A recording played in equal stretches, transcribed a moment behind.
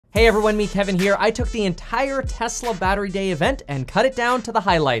Hey everyone, me Kevin here. I took the entire Tesla Battery Day event and cut it down to the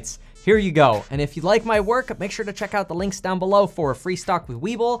highlights. Here you go. And if you like my work, make sure to check out the links down below for a free stock with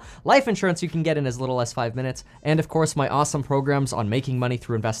Webull, life insurance you can get in as little as 5 minutes, and of course my awesome programs on making money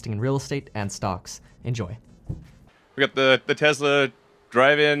through investing in real estate and stocks. Enjoy. We got the Tesla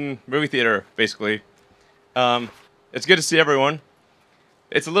drive-in movie theater, basically. It's good to see everyone.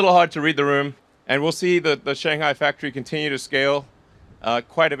 It's a little hard to read the room, and we'll see the Shanghai factory continue to scale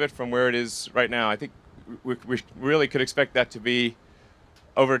quite a bit from where it is right now. I think we really could expect that to be,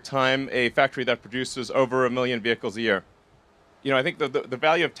 over time, a factory that produces over 1 million vehicles a year. You know, I think the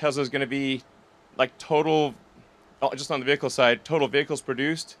value of Tesla is going to be like total, just on the vehicle side, total vehicles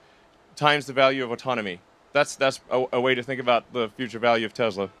produced times the value of autonomy. That's a way to think about the future value of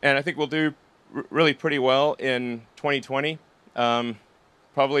Tesla. And I think we'll do really pretty well in 2020.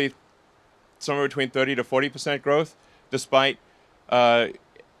 Probably somewhere between 30 to 40% growth, despite a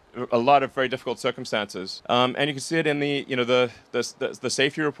lot of very difficult circumstances. And you can see it in the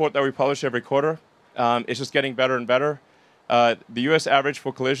safety report that we publish every quarter. It's just getting better and better. The U.S. average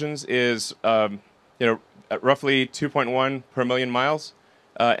for collisions is at roughly 2.1 per million miles.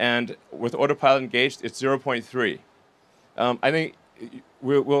 And with autopilot engaged, it's 0.3. I think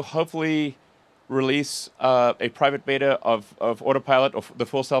we'll hopefully release a private beta of autopilot, or the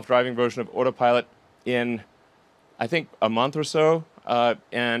full self-driving version of autopilot, in I think a month or so,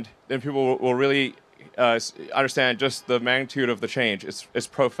 and then people will really understand just the magnitude of the change. It's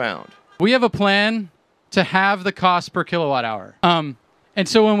profound. We have a plan to halve the cost per kilowatt hour. And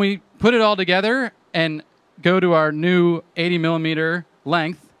so when we put it all together and go to our new 80 millimeter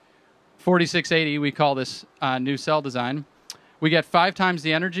length, 4680, we call this new cell design, we get 5 times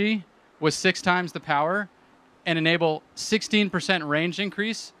the energy with 6 times the power and enable 16% range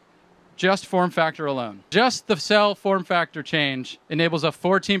increase. Just form factor alone. Just the cell form factor change enables a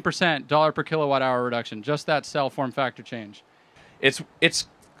 14% dollar per kilowatt hour reduction. Just that cell form factor change. It's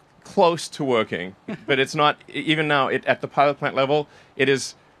close to working, but it's not, even now at the pilot plant level, it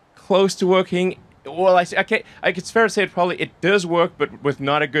is close to working. Well, it's fair to say it does work, but with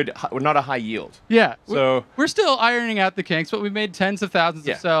not a high yield. Yeah. So we're still ironing out the kinks, but we've made tens of thousands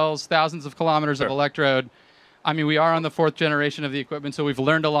of cells, thousands of kilometers of electrode. I mean, we are on the 4th generation of the equipment, so we've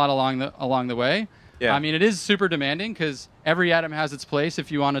learned a lot along the way. Yeah. I mean, it is super demanding because every atom has its place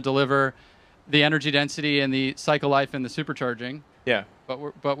if you want to deliver the energy density and the cycle life and the supercharging. Yeah.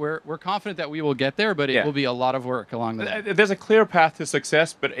 But we're confident that we will get there, but it will be a lot of work along the way. There's a clear path to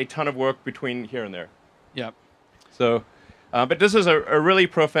success, but a ton of work between here and there. Yep. So, but this is a really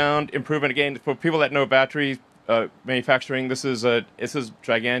profound improvement. Again, for people that know battery manufacturing, this is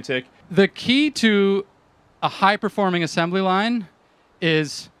gigantic. The key to a high-performing assembly line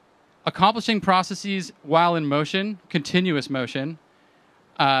is accomplishing processes while in motion, continuous motion,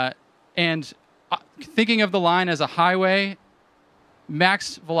 and thinking of the line as a highway,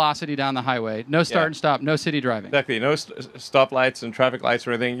 max velocity down the highway, no start and stop, no city driving. Exactly, no stoplights and traffic lights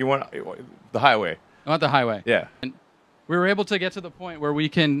or anything. You want the highway. I want the highway. Yeah. And we were able to get to the point where we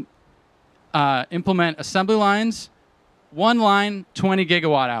can implement assembly lines, one line, 20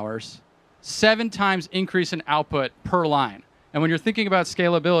 gigawatt hours, 7 times increase in output per line. And when you're thinking about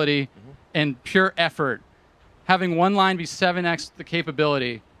scalability and pure effort, having one line be 7x the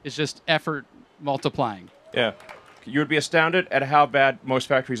capability is just effort multiplying. Yeah. You would be astounded at how bad most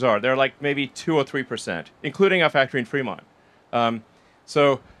factories are. They're like maybe 2 or 3%, including our factory in Fremont.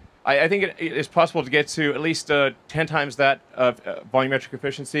 So I think it is possible to get to at least 10 times that volumetric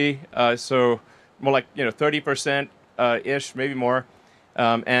efficiency. So more like 30% ish, maybe more.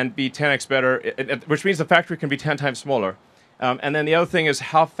 And be 10x better, which means the factory can be 10 times smaller. And then the other thing is,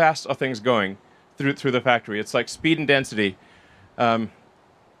 how fast are things going through the factory? It's like speed and density. The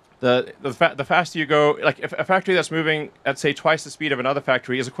faster you go, like if a factory that's moving at say twice the speed of another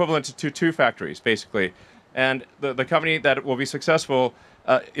factory is equivalent to 2 factories, basically. And the company that will be successful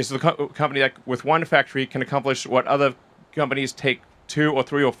is the company that with one factory can accomplish what other companies take 2 or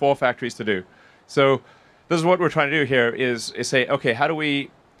 3 or 4 factories to do. So this is what we're trying to do here, is say, okay, how do we,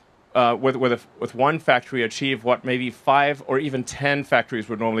 with one factory, achieve what maybe 5 or even 10 factories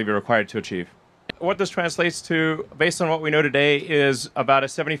would normally be required to achieve? What this translates to, based on what we know today, is about a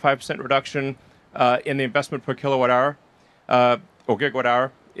 75% reduction in the investment per kilowatt hour or gigawatt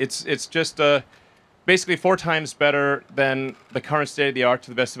hour. It's just basically 4 times better than the current state of the art, to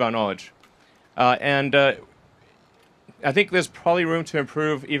the best of our knowledge. And I think there's probably room to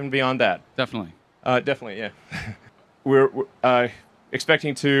improve even beyond that. Definitely. Definitely, yeah. We're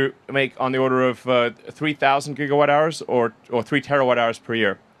expecting to make on the order of 3,000 gigawatt hours or 3 terawatt hours per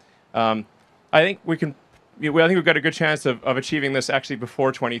year. I think we can I think we've got a good chance of achieving this actually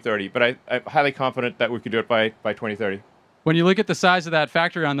before 2030. But I'm highly confident that we could do it by 2030. When you look at the size of that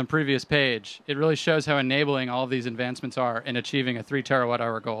factory on the previous page, it really shows how enabling all of these advancements are in achieving a 3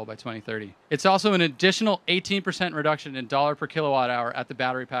 terawatt-hour goal by 2030. It's also an additional 18% reduction in dollar per kilowatt-hour at the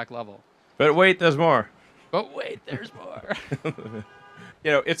battery pack level. But wait, there's more. But wait, there's more.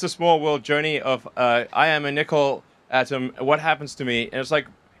 It's a small world journey of I am a nickel atom. What happens to me? And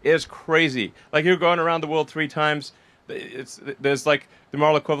it's crazy. Like you're going around the world 3 times. There's like the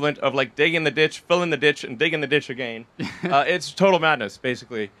moral equivalent of like digging the ditch, filling the ditch, and digging the ditch again. It's total madness,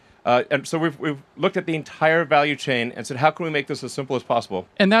 basically. And so we've looked at the entire value chain and said, how can we make this as simple as possible?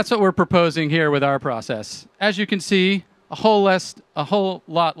 And that's what we're proposing here with our process. As you can see, a whole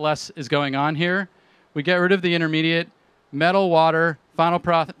lot less is going on here. We get rid of the intermediate, metal, water, final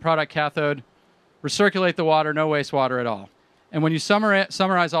product cathode, recirculate the water, no wastewater at all. And when you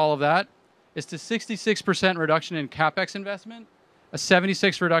summarize all of that, it's to 66% reduction in CapEx investment, a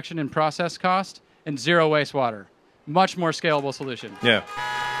 76% reduction in process cost, and 0 wastewater. Much more scalable solution. Yeah.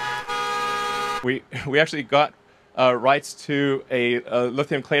 We actually got rights to a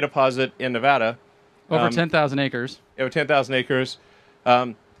lithium clay deposit in Nevada. Over 10,000 acres. Over 10,000 acres.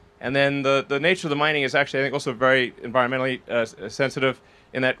 And then the nature of the mining is actually, I think, also very environmentally sensitive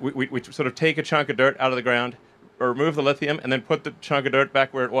in that we sort of take a chunk of dirt out of the ground, or remove the lithium, and then put the chunk of dirt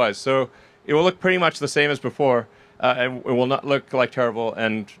back where it was. So it will look pretty much the same as before, and it will not look like terrible,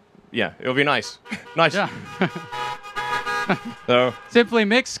 and yeah, it'll be nice. Nice. Yeah. So simply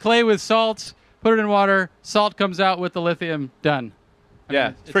mix clay with salt, put it in water, salt comes out with the lithium, done. I yeah,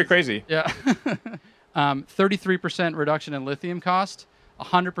 mean, it's pretty crazy. Yeah. 33% reduction in lithium cost,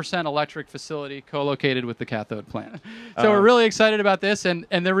 100% electric facility co-located with the cathode plant. So we're really excited about this, and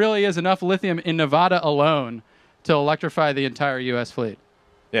there really is enough lithium in Nevada alone to electrify the entire U.S. fleet.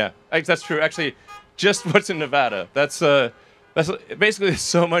 Yeah, that's true. Actually, just what's in Nevada. That's basically there's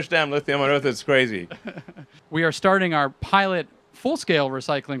so much damn lithium on Earth. It's crazy. We are starting our pilot full-scale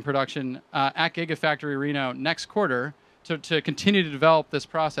recycling production at Gigafactory Reno next quarter to continue to develop this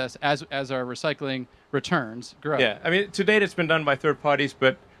process as our recycling returns grow. Yeah, I mean, to date it's been done by third parties,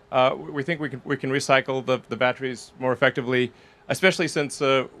 but we think we can recycle the batteries more effectively, especially since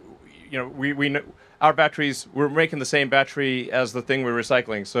we know our batteries, we're making the same battery as the thing we're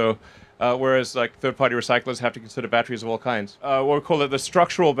recycling. So whereas like third-party recyclers have to consider batteries of all kinds. What we call it the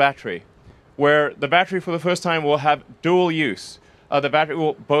structural battery, where the battery for the first time will have dual use. The battery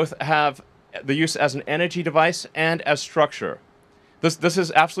will both have the use as an energy device and as structure. This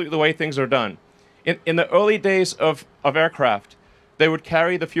is absolutely the way things are done. In the early days of aircraft, they would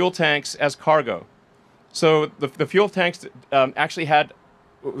carry the fuel tanks as cargo. So the fuel tanks actually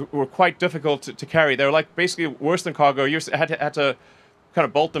were quite difficult to carry. They were like basically worse than cargo. You had to kind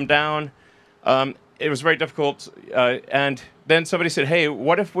of bolt them down. It was very difficult. And then somebody said, hey,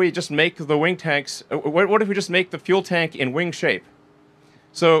 what if we just make the wing tanks, what if we just make the fuel tank in wing shape?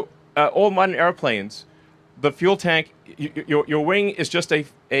 So all modern airplanes, the fuel tank, your wing is just a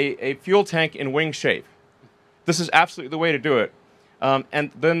fuel tank in wing shape. This is absolutely the way to do it. And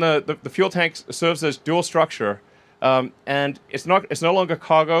then the fuel tank serves as dual structure. And it's no longer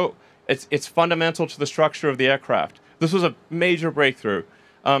cargo. It's fundamental to the structure of the aircraft. This was a major breakthrough.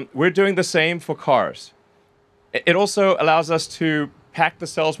 We're doing the same for cars. It also allows us to pack the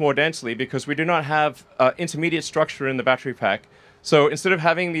cells more densely because we do not have intermediate structure in the battery pack. So instead of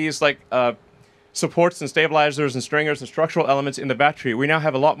having these like supports and stabilizers and stringers and structural elements in the battery, we now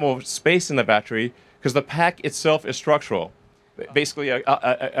have a lot more space in the battery because the pack itself is structural. Basically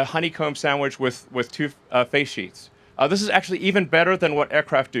a honeycomb sandwich with 2 face sheets. This is actually even better than what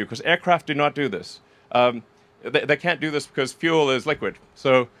aircraft do, because aircraft do not do this. They can't do this because fuel is liquid.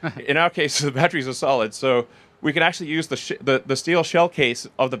 So in our case, the batteries are solid. So we can actually use the steel shell case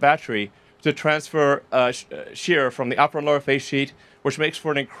of the battery to transfer shear from the upper and lower face sheet, which makes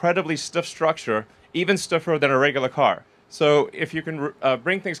for an incredibly stiff structure, even stiffer than a regular car. So if you can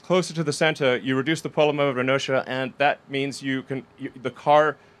bring things closer to the center, you reduce the polar moment of inertia, and that means the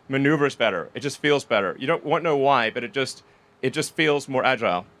car maneuvers better. It just feels better. You don't want to know why, but it just feels more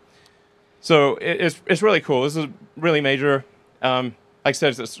agile. So it's really cool. This is really major. Like I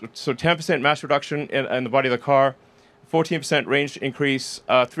said, so 10% mass reduction in the body of the car, 14% range increase,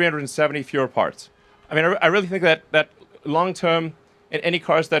 370 fewer parts. I mean, I really think that long term, in any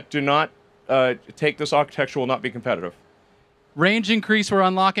cars that do not take this architecture will not be competitive. Range increase, we're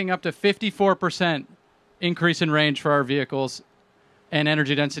unlocking up to 54% increase in range for our vehicles and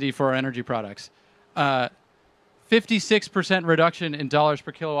energy density for our energy products. 56% reduction in dollars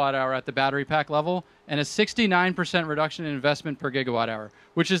per kilowatt hour at the battery pack level, and a 69% reduction in investment per gigawatt hour,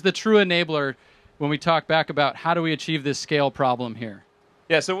 which is the true enabler when we talk back about how do we achieve this scale problem here.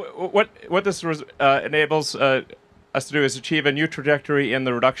 Yeah, so what this enables us to do is achieve a new trajectory in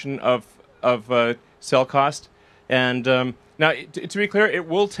the reduction of cell cost. And now, to be clear, it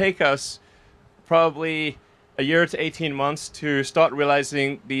will take us probably a year to 18 months to start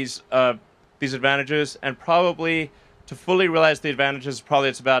realizing these advantages, and probably to fully realize the advantages, probably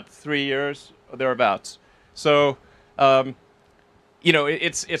it's about 3 years or thereabouts. So, you know,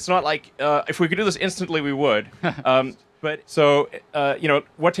 it's not like if we could do this instantly, we would. But so, you know,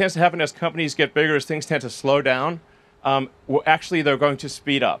 what tends to happen as companies get bigger is things tend to slow down. Well, actually, they're going to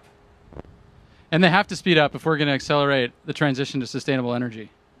speed up. And they have to speed up if we're going to accelerate the transition to sustainable energy.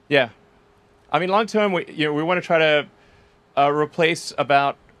 Yeah. I mean, long term, we want to try to replace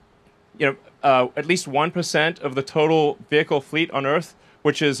about, at least 1% of the total vehicle fleet on Earth,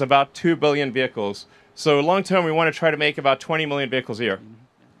 which is about 2 billion vehicles. So long term, we want to try to make about 20 million vehicles a year.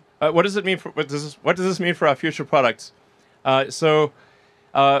 What does it mean for what does this mean for our future products? We're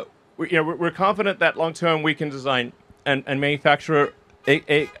confident that long term we can design and manufacture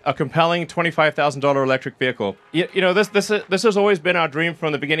a compelling $25,000 electric vehicle. This has always been our dream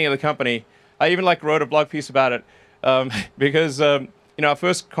from the beginning of the company. I even wrote a blog piece about it because our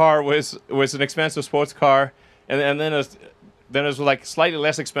first car was an expensive sports car, and then it was like slightly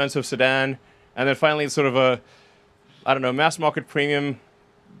less expensive sedan, and then finally sort of a mass market premium,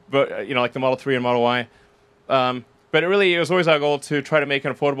 but like the Model 3 and Model Y. But it was always our goal to try to make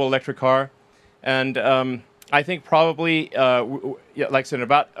an affordable electric car, and I think probably, like I said,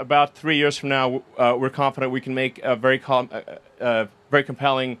 about 3 years from now, we're confident we can make a very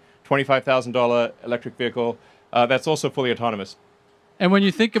compelling $25,000 electric vehicle that's also fully autonomous. And when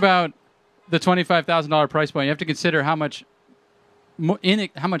you think about the $25,000 price point, you have to consider how much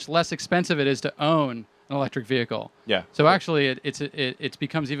less expensive it is to own an electric vehicle. Yeah. So actually, it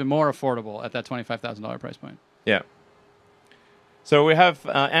becomes even more affordable at that $25,000 price point. Yeah. So we have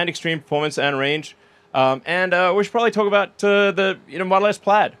and extreme performance and range. And we should probably talk about the Model S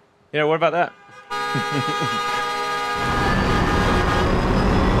Plaid. What about that?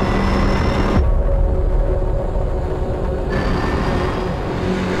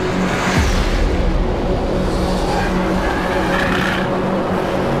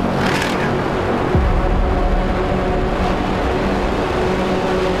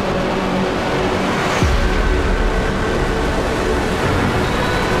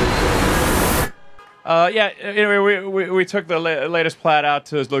 We took the latest Plaid out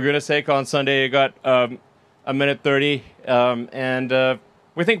to Laguna Seca on Sunday. It got a minute 30, and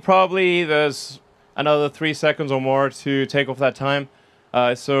we think probably there's another 3 seconds or more to take off that time.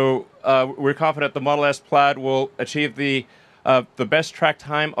 So we're confident the Model S Plaid will achieve the best track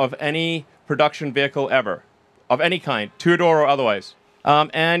time of any production vehicle ever, of any kind, two-door or otherwise.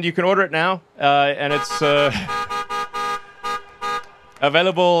 And you can order it now, and it's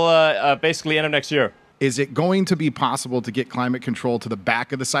available basically end of next year. Is it going to be possible to get climate control to the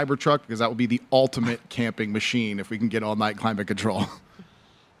back of the Cybertruck? Because that would be the ultimate camping machine if we can get all-night climate control.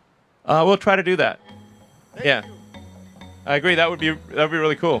 We'll try to do that. Yeah, I agree. That'd be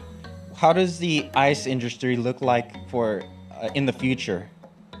really cool. How does the ICE industry look like for in the future?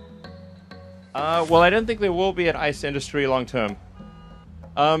 Well, I don't think there will be an ICE industry long term.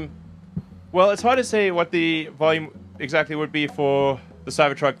 Well, it's hard to say what the volume exactly would be for the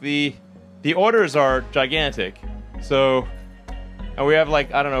Cybertruck. The orders are gigantic, so and we have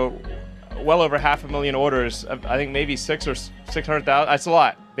well over 500,000 orders. I think maybe 600,000. That's a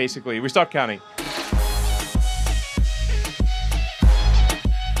lot, basically. We stopped counting.